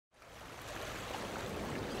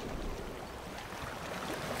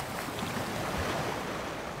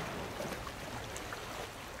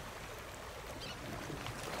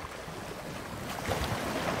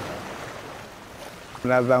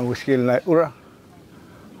Nabang Sikeli Naitura.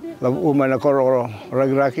 Labu umana koro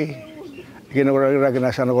ragi-ragi. Gino ragi-ragi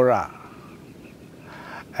nasa nagora.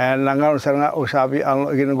 Nangaw sa usabi ang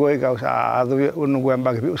ginugoi ka sa adobi unong guyan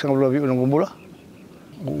bagi usang lobi unong gumbula.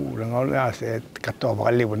 Nangaw na sa kato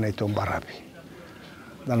bakalibo na itong barabi.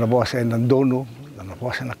 Nanabawasan ng dono,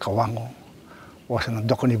 nanabawasan ng kawango, bawasan ng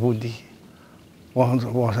doko ni budi,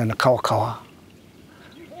 bawasan ng kawa-kawa.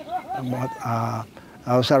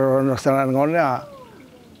 Sa nangaw na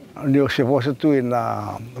niyo siya po sa tuwin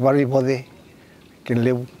na baribode,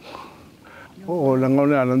 kinliw. Oo, nangaw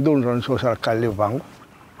na nandun ron sa kalibang.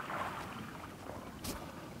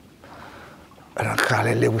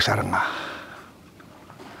 Nakaliliw sa ranga.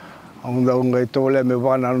 Ang daw nga ito wala may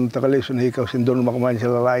baka na nung takaliw na ikaw sindon makaman sa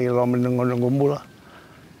lalaki laman ng gumbula.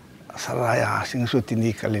 Sa raya singsutin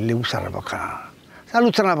ni kaliliw sa baka. Salut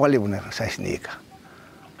sa napakaliw na sa isnika.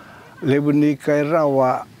 Libo ni kay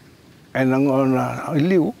rawa ay nangon na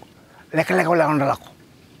iliw. Leka-leka wala akong nalako.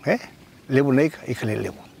 Libo na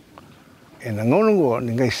ikaliliw. Nangon ko,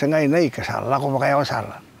 ningay sangay na sa lako pa kaya ko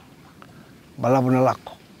sara. Balabo na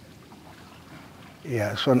lako.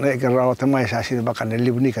 Ya, so na ikaraw tamay sa sila baka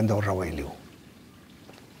naliw ni kan daw rawa iliw.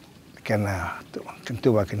 Kaya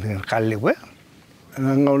kantuwa kan kaliw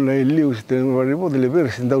nangaw na iliw sa tinang ribo deliver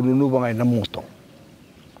sin daw nunubang ay namuto.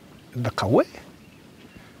 Dakawe.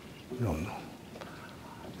 No.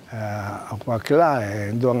 Ako bakla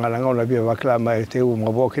doang nangaw na biya bakla may teu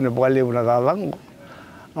mabokin na baliw na dalang.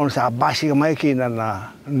 Ang sa basi ka may kina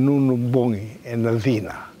na nunumbongi en la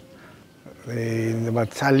vina.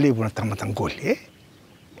 Nabat salib na tamatanggol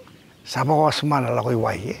Sapa semana la koy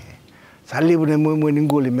waye. Sali bune muy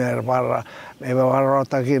ninguli mer para me bara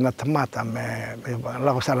taki na tamata me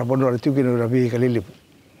la ko sara bonor tu kinu rabi kalilip.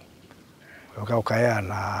 Kau kaya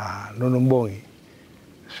na nunumbongi.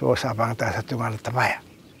 So sapa ngata sa tungan tabaya.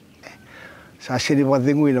 Sa sini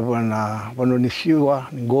wadingui na bono ni siwa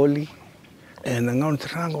ningoli. Nangaw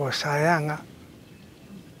trango sayanga.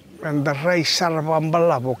 Mendarai sara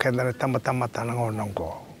pambala bo kenda tamata nangonong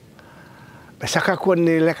ko. Saka kuan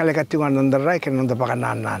ni leka-leka tungan nandaray kan nanda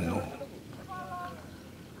pakananan.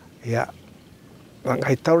 Ya,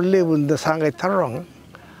 angkay tawli bunda sangkay tarong.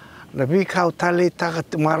 Nabi kau tali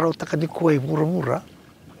takat maraw takat di kuay pura-pura.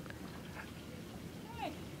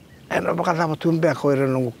 Ano baka dapat tumbe ako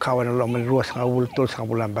rin nung kawan na laman ruwas nga ultol sa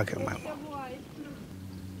bulan bagay man.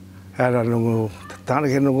 Ano nung tatang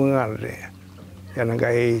nung nga yan ang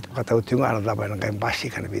kay kataw tungan na dapat ang kay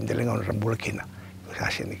basi ka na bindaling ang rambulakina. Sa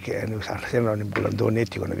sini ke anu sa sini ni bulan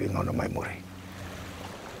donate ko na bingaw na may muri.